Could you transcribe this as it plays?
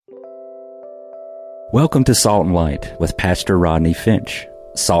Welcome to Salt and Light with Pastor Rodney Finch.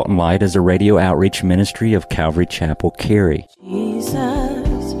 Salt and Light is a radio outreach ministry of Calvary Chapel, Cary. Jesus,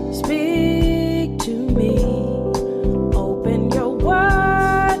 speak to me. Open your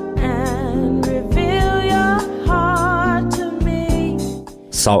word and reveal your heart to me.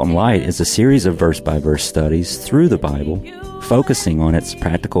 Salt and Light is a series of verse-by-verse studies through the Bible, focusing on its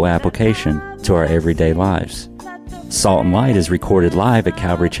practical application to our everyday lives. Salt and Light is recorded live at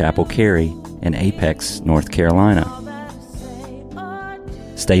Calvary Chapel, Cary in Apex, North Carolina.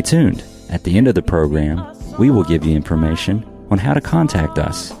 Stay tuned. At the end of the program, we will give you information on how to contact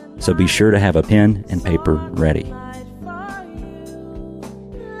us, so be sure to have a pen and paper ready.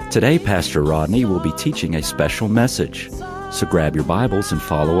 Today, Pastor Rodney will be teaching a special message, so grab your Bibles and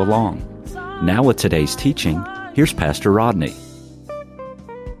follow along. Now with today's teaching, here's Pastor Rodney.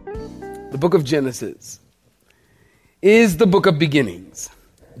 The book of Genesis is the book of beginnings.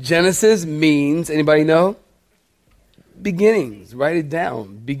 Genesis means, anybody know? Beginnings. Write it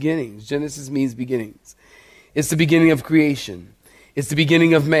down. Beginnings. Genesis means beginnings. It's the beginning of creation. It's the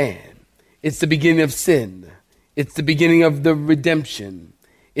beginning of man. It's the beginning of sin. It's the beginning of the redemption.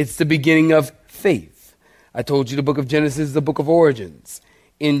 It's the beginning of faith. I told you the book of Genesis is the book of origins.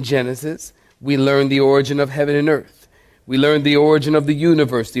 In Genesis, we learn the origin of heaven and earth. We learn the origin of the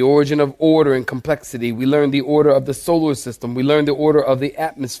universe, the origin of order and complexity. We learn the order of the solar system. We learn the order of the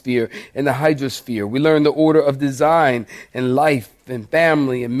atmosphere and the hydrosphere. We learn the order of design and life and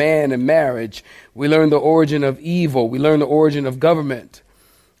family and man and marriage. We learn the origin of evil. We learn the origin of government.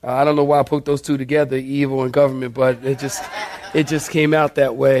 I don't know why I put those two together, evil and government, but it just came out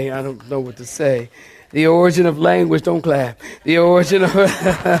that way. I don't know what to say. The origin of language, don't clap. The origin of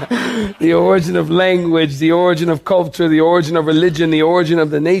the origin of language, the origin of culture, the origin of religion, the origin of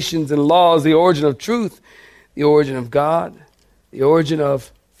the nations and laws, the origin of truth, the origin of God, the origin of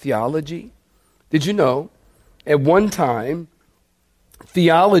theology. Did you know at one time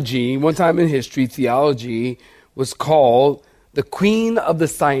in history, theology was called the queen of the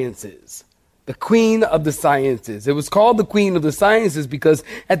sciences. The queen of the sciences. It was called the queen of the sciences because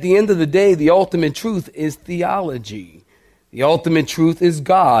at the end of the day, the ultimate truth is theology. The ultimate truth is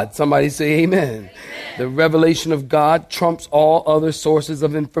God. Somebody say amen. Amen. The revelation of God trumps all other sources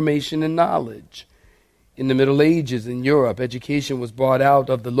of information and knowledge. In the Middle Ages in Europe, education was brought out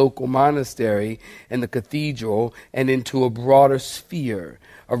of the local monastery and the cathedral and into a broader sphere.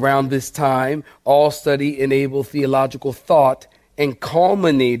 Around this time, all study enabled theological thought and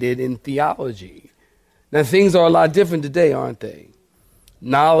culminated in theology. Now, things are a lot different today, aren't they?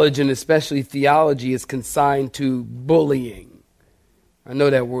 Knowledge, and especially theology, is consigned to bullying. I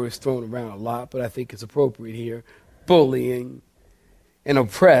know that word is thrown around a lot, but I think it's appropriate here. Bullying and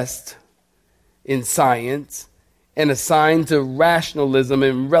oppressed in science and assigned to rationalism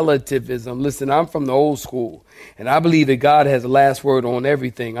and relativism. Listen, I'm from the old school, and I believe that God has the last word on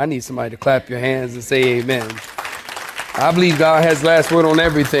everything. I need somebody to clap your hands and say amen. I believe God has the last word on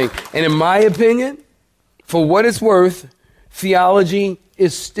everything. And in my opinion, for what it's worth, theology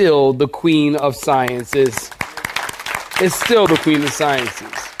is still the queen of sciences. It's still the queen of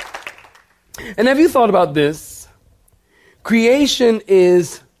sciences. And have you thought about this? Creation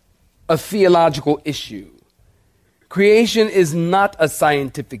is a theological issue. Creation is not a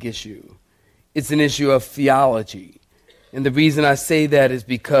scientific issue. It's an issue of theology. And the reason I say that is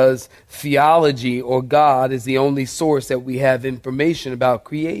because theology, or God, is the only source that we have information about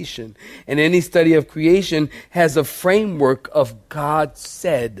creation. And any study of creation has a framework of God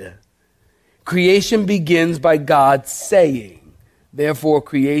said. Creation begins by God saying. Therefore,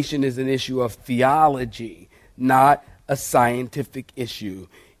 creation is an issue of theology, not a scientific issue.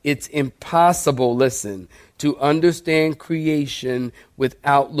 It's impossible, listen, to understand creation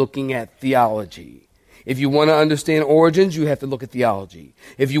without looking at theology. If you want to understand origins, you have to look at theology.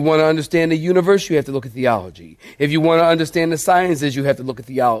 If you want to understand the universe, you have to look at theology. If you want to understand the sciences, you have to look at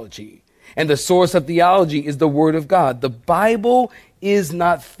theology. And the source of theology is the Word of God. The Bible is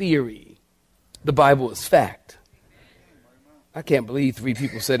not theory. The Bible is fact. I can't believe 3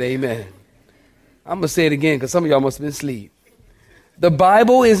 people said amen. I'm going to say it again because some of y'all must have been asleep. The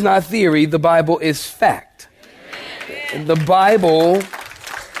Bible is not theory. The Bible is fact. And the Bible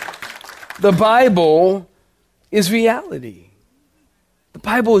is reality. The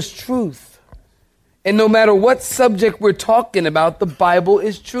Bible is truth. And no matter what subject we're talking about, the Bible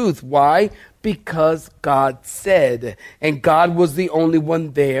is truth. Why? Because God said, and God was the only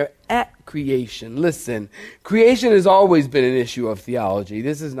one there at creation. Listen, creation has always been an issue of theology.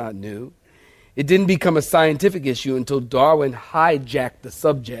 This is not new. It didn't become a scientific issue until Darwin hijacked the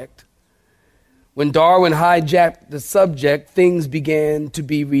subject. When Darwin hijacked the subject, things began to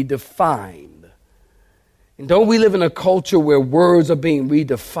be redefined. And don't we live in a culture where words are being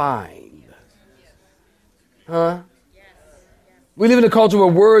redefined? Huh? We live in a culture where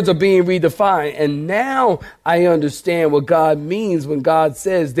words are being redefined. And now I understand what God means when God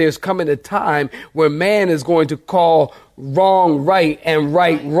says there's coming a time where man is going to call wrong right and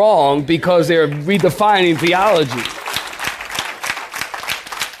right wrong because they're redefining theology.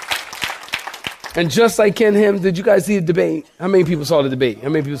 And just like Ken Ham, did you guys see the debate? How many people saw the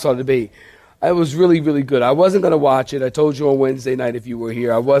debate? It was really, really good. I wasn't going to watch it. I told you on Wednesday night if you were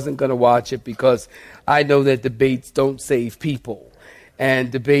here, I wasn't going to watch it because I know that debates don't save people.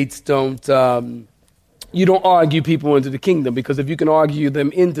 And debates don't, you don't argue people into the kingdom, because if you can argue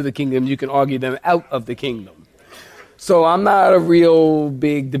them into the kingdom, you can argue them out of the kingdom. So I'm not a real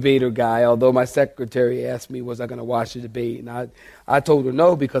big debater guy, although my secretary asked me, was I going to watch the debate? And I told her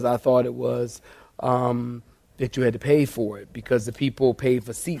no, because I thought it was that you had to pay for it, because the people paid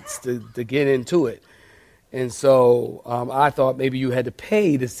for seats to get into it. And so I thought maybe you had to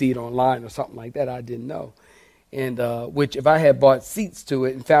pay to see it online or something like that. I didn't know. And which, if I had bought seats to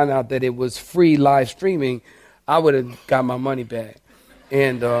it and found out that it was free live streaming, I would have got my money back.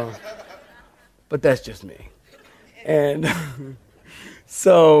 And but that's just me. And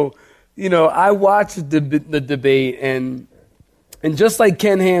so, I watched the debate, and just like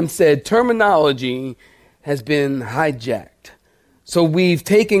Ken Ham said, terminology has been hijacked. So we've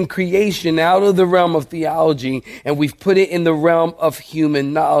taken creation out of the realm of theology and we've put it in the realm of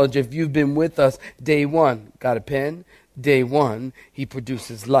human knowledge. If you've been with us, day 1, got a pen? Day 1, he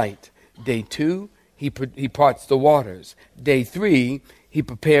produces light. Day 2, he parts the waters. Day 3, he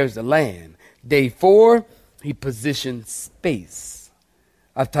prepares the land. Day 4, he positions space.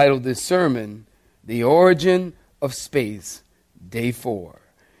 I've titled this sermon, The Origin of Space, Day 4.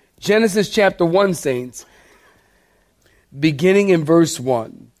 Genesis chapter 1, saints, beginning in verse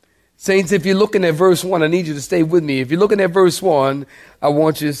 1. Saints, if you're looking at verse 1, I need you to stay with me. If you're looking at verse 1, I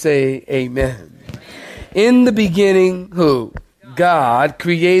want you to say amen. In the beginning, who? God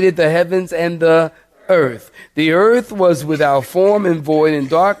created the heavens and the earth. The earth was without form and void, and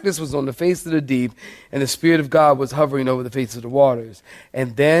darkness was on the face of the deep, and the Spirit of God was hovering over the face of the waters.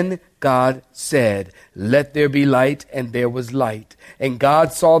 And then God said, let there be light, and there was light. And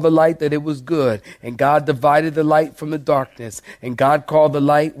God saw the light that it was good, and God divided the light from the darkness. And God called the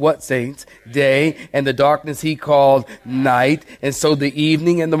light, what, saints? Day, and the darkness he called night. And so the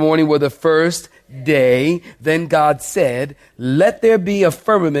evening and the morning were the first day. Then God said, let there be a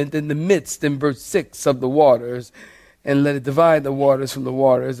firmament in the midst, in verse 6, of the waters, and let it divide the waters from the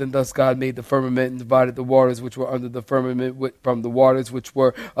waters. And thus God made the firmament and divided the waters which were under the firmament from the waters which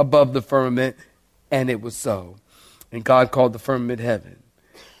were above the firmament. And it was so. And God called the firmament heaven.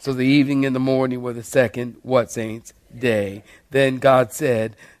 So the evening and the morning were the second, what, saints? Day. Then God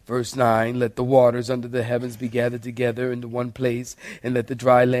said, verse 9, let the waters under the heavens be gathered together into one place, and let the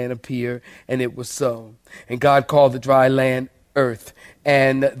dry land appear. And it was so. And God called the dry land earth,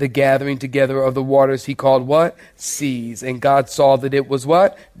 and the gathering together of the waters he called what? Seas. And God saw that it was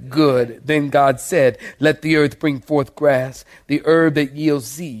what? Good. Then God said, let the earth bring forth grass, the herb that yields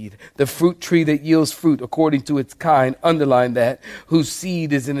seed, the fruit tree that yields fruit according to its kind, underline that, whose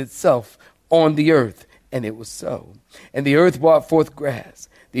seed is in itself on the earth. And it was so. And the earth brought forth grass,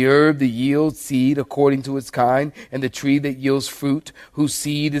 the herb that yields seed according to its kind, and the tree that yields fruit, whose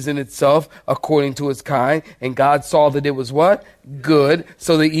seed is in itself according to its kind. And God saw that it was what? Good.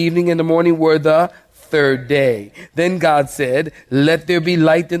 So the evening and the morning were the third day. Then God said, let there be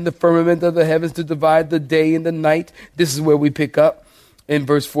light in the firmament of the heavens to divide the day and the night. This is where we pick up in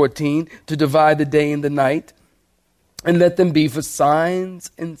verse 14, to divide the day and the night. And let them be for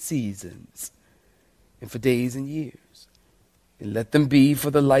signs and seasons, and for days and years. And let them be for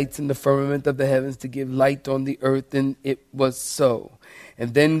the lights in the firmament of the heavens to give light on the earth. And it was so.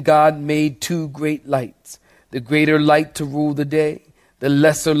 And then God made 2 great lights, the greater light to rule the day, the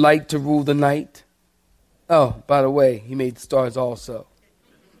lesser light to rule the night. Oh, by the way, he made the stars also.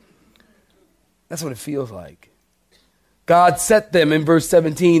 That's what it feels like. God set them, in verse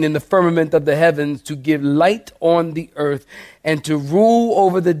 17, in the firmament of the heavens to give light on the earth, and to rule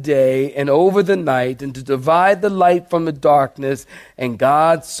over the day and over the night, and to divide the light from the darkness. And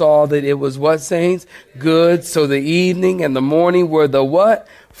God saw that it was what, saints? Good. So the evening and the morning were the what?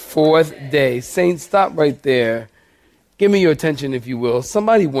 4th day. Saints, stop right there. Give me your attention, if you will.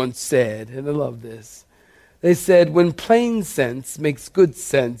 Somebody once said, and I love this, they said, when plain sense makes good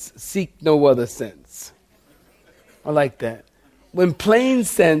sense, seek no other sense. I like that. When plain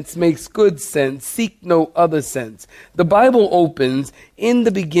sense makes good sense, seek no other sense. The Bible opens, in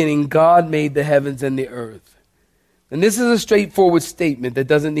the beginning, God made the heavens and the earth. And this is a straightforward statement that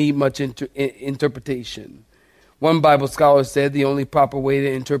doesn't need much interpretation. One Bible scholar said the only proper way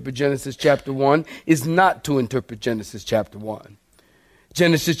to interpret Genesis chapter 1 is not to interpret Genesis chapter 1.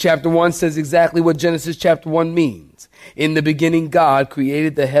 Genesis chapter 1 says exactly what Genesis chapter 1 means. In the beginning, God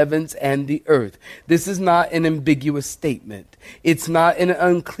created the heavens and the earth. This is not an ambiguous statement. It's not an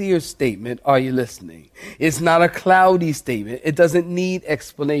unclear statement. Are you listening? It's not a cloudy statement. It doesn't need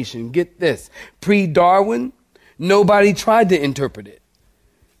explanation. Get this. Pre-Darwin, nobody tried to interpret it.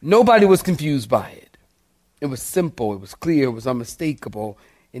 Nobody was confused by it. It was simple. It was clear. It was unmistakable.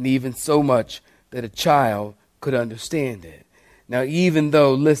 And even so much that a child could understand it. Now, even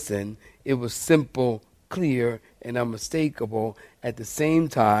though, listen, it was simple, clear, and unmistakable, at the same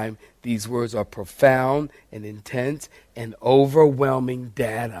time, these words are profound and intense and overwhelming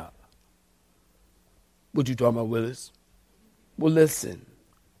data. What you talking about, Willis? Well, listen.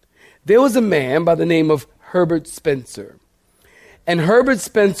 There was a man by the name of Herbert Spencer. And Herbert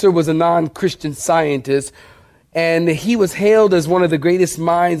Spencer was a non-Christian scientist, and he was hailed as one of the greatest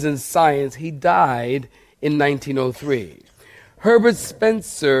minds in science. He died in 1903. Herbert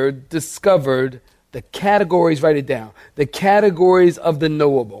Spencer discovered the categories, write it down, the categories of the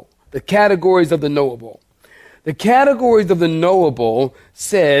knowable. The categories of the knowable. The categories of the knowable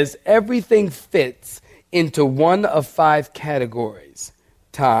says everything fits into one of 5 categories: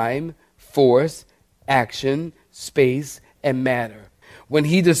 time, force, action, space, and matter. When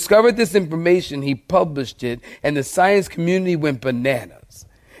he discovered this information, he published it, and the science community went bananas.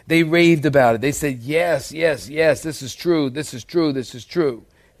 They raved about it. They said, yes, yes, yes, this is true, this is true, this is true.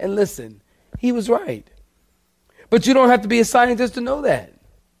 And listen, he was right. But you don't have to be a scientist to know that.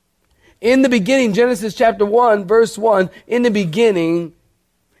 In the beginning, Genesis chapter 1, verse 1, in the beginning,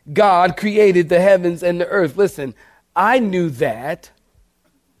 God created the heavens and the earth. Listen, I knew that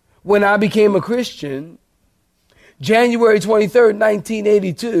when I became a Christian. January 23rd,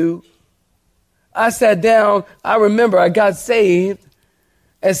 1982, I sat down. I remember I got saved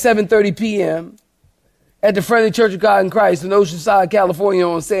at 7:30 p.m. at the Friendly Church of God in Christ in Oceanside, California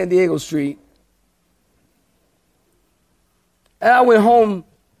on San Diego Street. And I went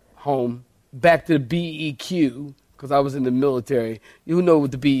home, back to the BEQ, because I was in the military. You know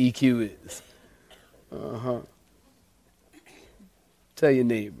what the BEQ is. Tell your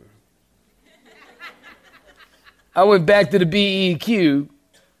neighbor. I went back to the BEQ,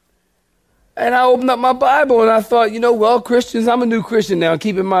 and I opened up my Bible, and I thought, Christians, I'm a new Christian now.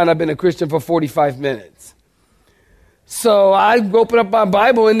 Keep in mind, I've been a Christian for 45 minutes. So I opened up my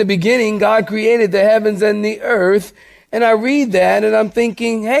Bible. In the beginning, God created the heavens and the earth. And I read that, and I'm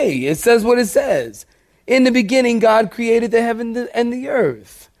thinking, hey, it says what it says. In the beginning, God created the heaven and the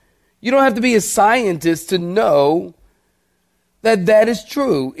earth. You don't have to be a scientist to know that that is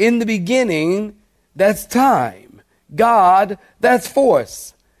true. In the beginning, that's time. God, that's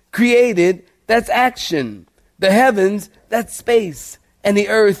force. Created, that's action. The heavens, that's space. And the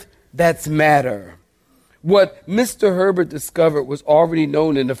earth, that's matter. What Mr. Herbert discovered was already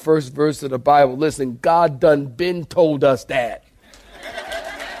known in the first verse of the Bible. Listen, God done been told us that.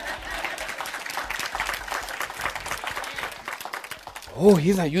 Oh,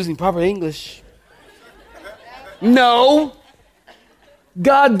 he's not using proper English. No.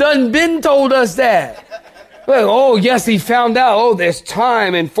 God done been told us that. Well, oh, yes, he found out. Oh, there's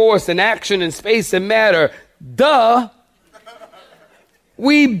time and force and action and space and matter. Duh.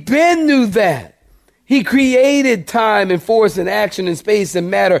 We been knew that. He created time and force and action and space and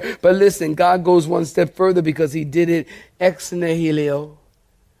matter. But listen, God goes one step further because he did it ex nihilo.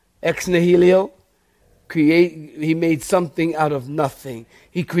 Ex nihilo. He made something out of nothing.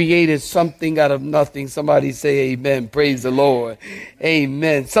 He created something out of nothing. Somebody say amen. Praise the Lord.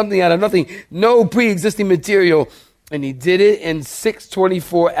 Amen. Something out of nothing. No pre-existing material. And he did it in 6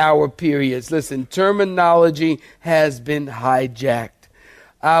 24-hour periods. Listen, terminology has been hijacked.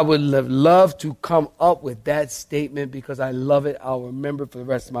 I would have loved to come up with that statement because I love it. I'll remember it for the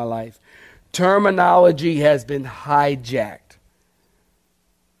rest of my life. Terminology has been hijacked.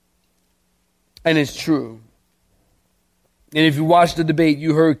 And it's true. And if you watched the debate,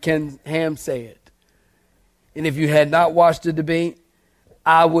 you heard Ken Ham say it. And if you had not watched the debate,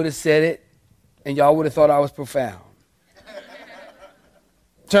 I would have said it, and y'all would have thought I was profound.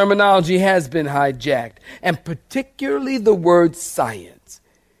 Terminology has been hijacked, and particularly the word science.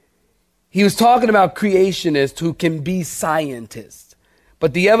 He was talking about creationists who can be scientists.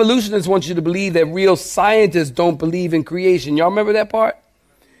 But the evolutionists want you to believe that real scientists don't believe in creation. Y'all remember that part?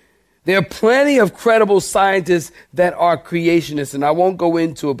 There are plenty of credible scientists that are creationists, and I won't go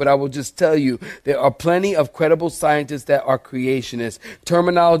into it, but I will just tell you, there are plenty of credible scientists that are creationists.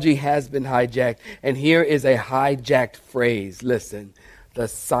 Terminology has been hijacked, and here is a hijacked phrase. Listen, the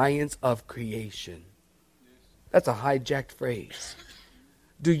science of creation. That's a hijacked phrase.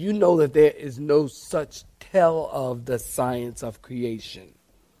 Do you know that there is no such tell of the science of creation?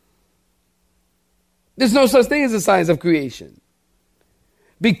 There's no such thing as the science of creation.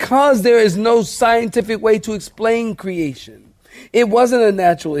 Because there is no scientific way to explain creation. It wasn't a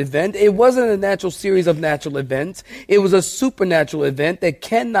natural event. It wasn't a natural series of natural events. It was a supernatural event that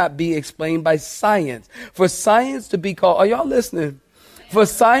cannot be explained by science. For science to be called, are y'all listening? For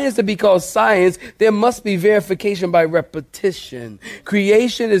science to be called science, there must be verification by repetition.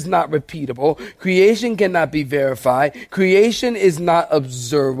 Creation is not repeatable. Creation cannot be verified. Creation is not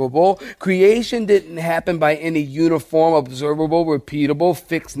observable. Creation didn't happen by any uniform, observable, repeatable,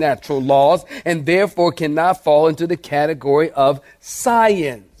 fixed natural laws, and therefore cannot fall into the category of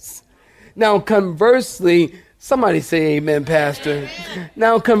science. Now, conversely, somebody say amen, Pastor.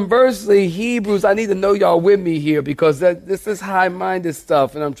 Now, conversely, Hebrews, I need to know y'all with me here because this is high-minded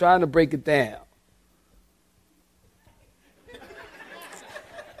stuff, and I'm trying to break it down.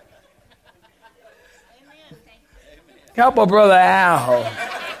 Help a brother Al.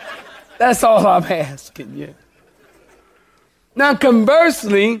 That's all I'm asking you. Now,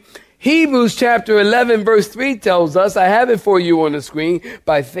 conversely, Hebrews chapter 11 verse 3 tells us, I have it for you on the screen,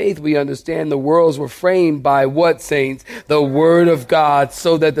 by faith we understand the worlds were framed by what, saints? The word of God,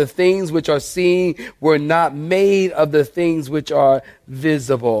 so that the things which are seen were not made of the things which are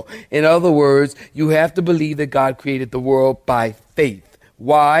visible. In other words, you have to believe that God created the world by faith.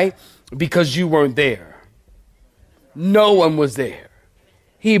 Why? Because you weren't there. No one was there.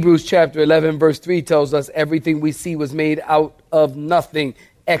 Hebrews chapter 11 verse 3 tells us everything we see was made out of nothing.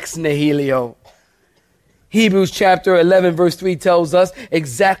 Ex nihilo. Hebrews chapter 11 verse 3 tells us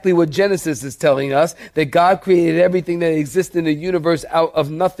exactly what Genesis is telling us, that God created everything that exists in the universe out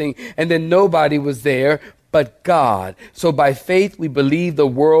of nothing, and then nobody was there but God. So by faith we believe the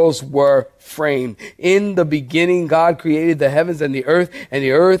worlds were framed. In the beginning God created the heavens and the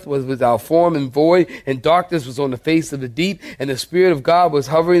earth was without form and void, and darkness was on the face of the deep, and the Spirit of God was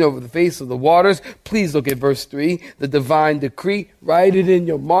hovering over the face of the waters. Please look at verse 3, the divine decree. Write it in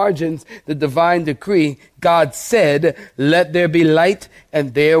your margins. The divine decree. God said, let there be light,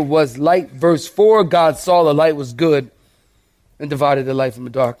 and there was light. Verse 4, God saw the light was good and divided the light from the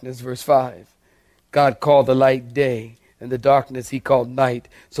darkness. Verse 5, God called the light day, and the darkness he called night.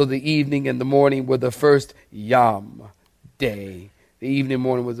 So the evening and the morning were the first yom, day. The evening and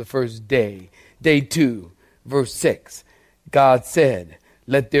morning was the first day. Day 2, verse 6, God said,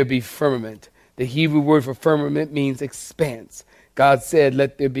 let there be firmament. The Hebrew word for firmament means expanse. God said,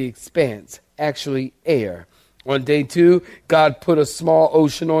 let there be expanse, actually air. On day 2, God put a small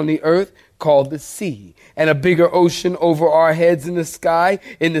ocean on the earth called the sea, and a bigger ocean over our heads in the sky,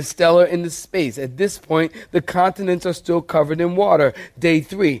 in the stellar, in the space. At this point, the continents are still covered in water. Day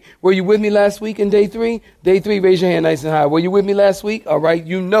 3. Were you with me last week in day 3? Day 3, raise your hand nice and high. Were you with me last week? All right,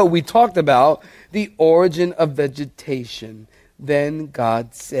 you know we talked about the origin of vegetation. Then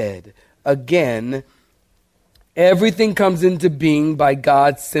God said, again, everything comes into being by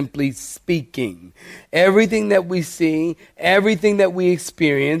God simply speaking. Everything that we see, everything that we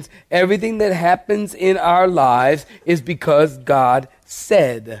experience, everything that happens in our lives is because God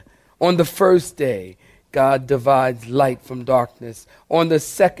said. On the first day, God divides light from darkness. On the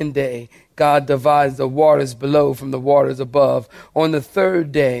second day, God divides the waters below from the waters above. On the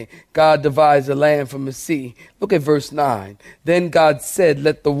third day, God divides the land from the sea. Look at verse 9. Then God said,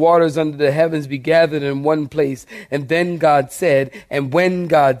 let the waters under the heavens be gathered in one place. And then God said, and when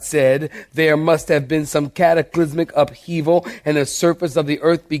God said, there must have been some cataclysmic upheaval, and the surface of the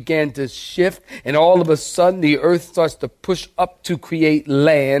earth began to shift. And all of a sudden, the earth starts to push up to create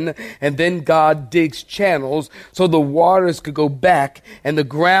land. And then God digs channels so the waters could go back and the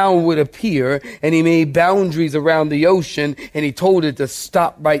ground would appear. And he made boundaries around the ocean, and he told it to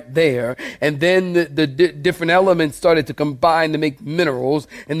stop right there. And then the different elements started to combine to make minerals,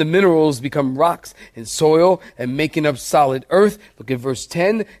 and the minerals become rocks and soil and making up solid earth. Look at verse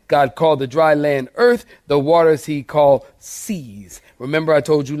 10. God called the dry land earth, the waters he called seas. Remember I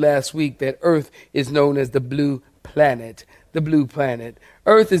told you last week that earth is known as the blue planet. The blue planet.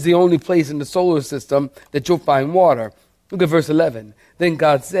 Earth is the only place in the solar system that you'll find water. Look at verse 11. Then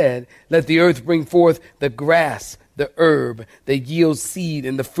God said, let the earth bring forth the grass, the herb that yields seed,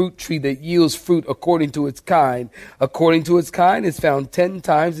 and the fruit tree that yields fruit according to its kind. According to its kind is found 10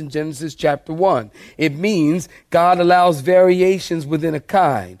 times in Genesis chapter 1. It means God allows variations within a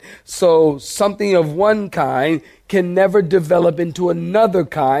kind. So something of one kind can never develop into another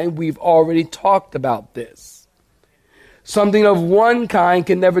kind. We've already talked about this. Something of one kind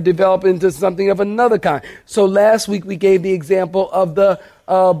can never develop into something of another kind. So last week we gave the example of the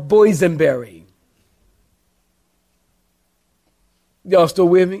boysenberry. Y'all still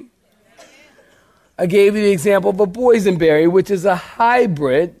with me? I gave you the example of a boysenberry, which is a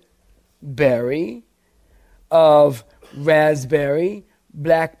hybrid berry of raspberry,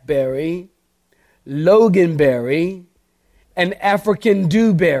 blackberry, loganberry, and African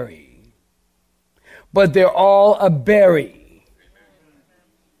dewberry. But they're all a berry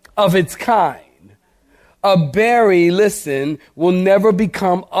of its kind. A berry, listen, will never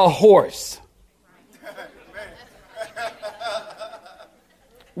become a horse.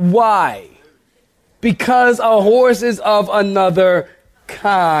 Why? Because a horse is of another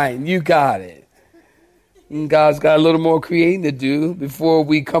kind. You got it. And God's got a little more creating to do before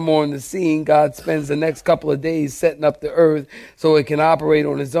we come on the scene. God spends the next couple of days setting up the earth so it can operate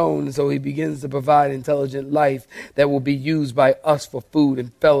on its own. And so he begins to provide intelligent life that will be used by us for food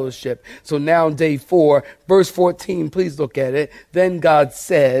and fellowship. So now day 4, verse 14, please look at it. Then God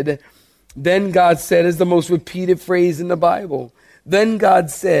said is the most repeated phrase in the Bible. Then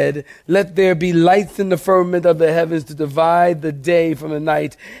God said, let there be lights in the firmament of the heavens to divide the day from the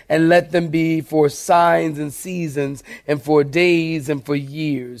night, and let them be for signs and seasons, and for days and for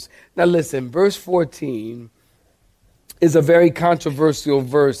years. Now listen, verse 14 is a very controversial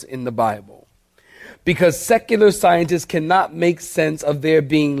verse in the Bible, because secular scientists cannot make sense of there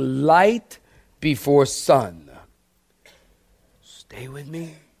being light before sun. Stay with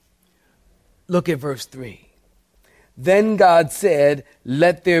me. Look at verse 3. Then God said,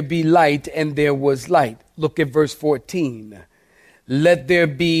 let there be light, and there was light. Look at verse 14. Let there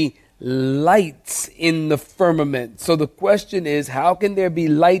be lights in the firmament. So the question is, how can there be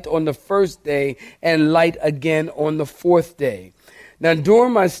light on the first day and light again on the fourth day? Now,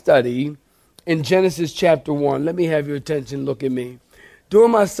 during my study in Genesis chapter 1, let me have your attention, look at me.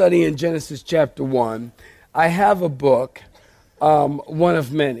 During my study in Genesis chapter 1, I have a book, one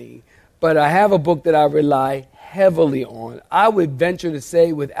of many, but I have a book that I rely heavily on. I would venture to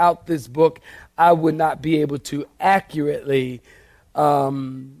say without this book, I would not be able to accurately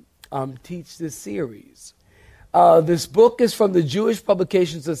teach this series. This book is from the Jewish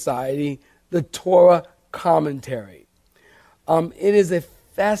Publication Society, the Torah Commentary. It is a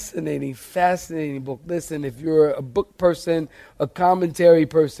fascinating book. Listen, if you're a book person, a commentary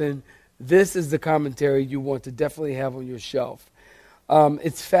person, this is the commentary you want to definitely have on your shelf.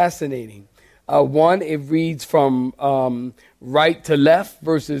 It's fascinating. One, it reads from right to left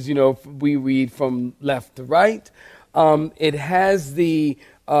versus, we read from left to right. It has the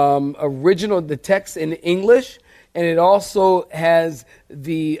original, the text in English, and it also has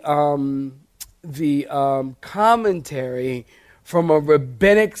the commentary from a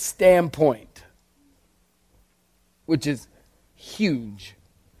rabbinic standpoint, which is huge.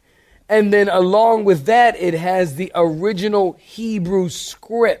 And then along with that, it has the original Hebrew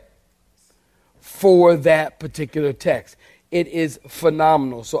script for that particular text. It is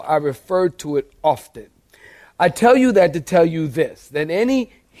phenomenal, so I refer to it often. I tell you that to tell you this, that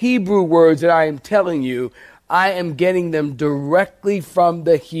any Hebrew words that I am telling you, I am getting them directly from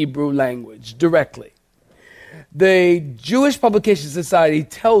the Hebrew language, directly. The Jewish Publication Society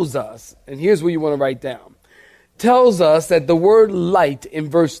tells us, and here's what you want to write down, tells us that the word light in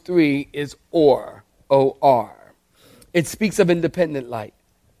verse 3 is or, O-R. It speaks of independent light.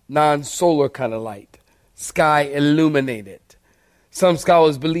 Non-solar kind of light, sky illuminated. Some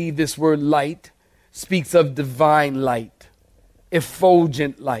scholars believe this word light speaks of divine light,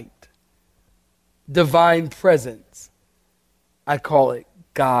 effulgent light, divine presence. I call it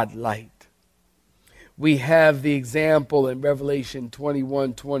God light. We have the example in Revelation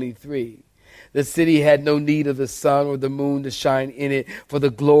 21:23. The city had no need of the sun or the moon to shine in it, for the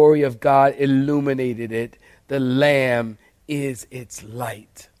glory of God illuminated it. The Lamb is its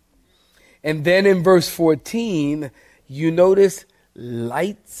light. And then in verse 14, you notice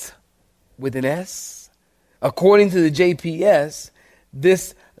lights with an S. According to the JPS,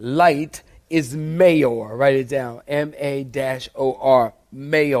 this light is Mayor. Write it down. M-A-O-R.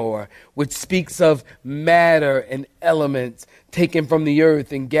 Mayor, which speaks of matter and elements taken from the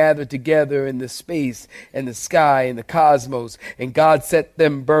earth and gathered together in the space and the sky and the cosmos. And God set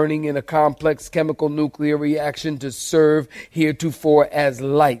them burning in a complex chemical nuclear reaction to serve heretofore as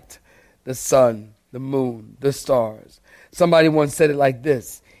light. The sun, the moon, the stars. Somebody once said it like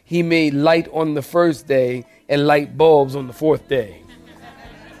this: He made light on the first day and light bulbs on the fourth day.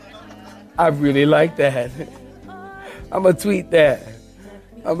 I really like that. I'm going to tweet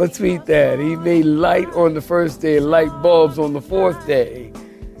that. He made light on the first day and light bulbs on the fourth day.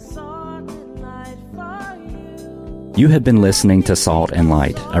 You have been listening to Salt and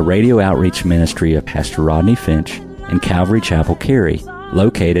Light, a radio outreach ministry of Pastor Rodney Finch and Calvary Chapel, Cary,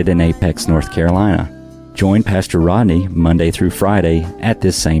 located in Apex, North Carolina. Join Pastor Rodney Monday through Friday at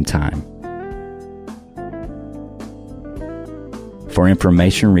this same time. For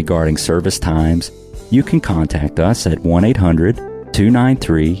information regarding service times, you can contact us at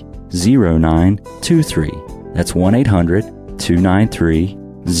 1-800-293-0923. That's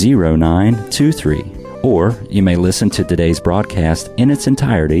 1-800-293-0923. Or you may listen to today's broadcast in its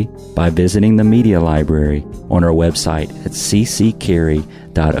entirety by visiting the media library on our website at cccarey.org.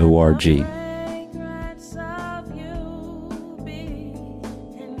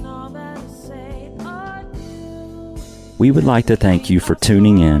 We would like to thank you for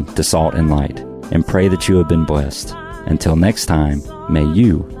tuning in to Salt and Light and pray that you have been blessed. Until next time, may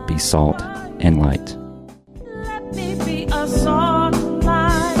you be salt and light.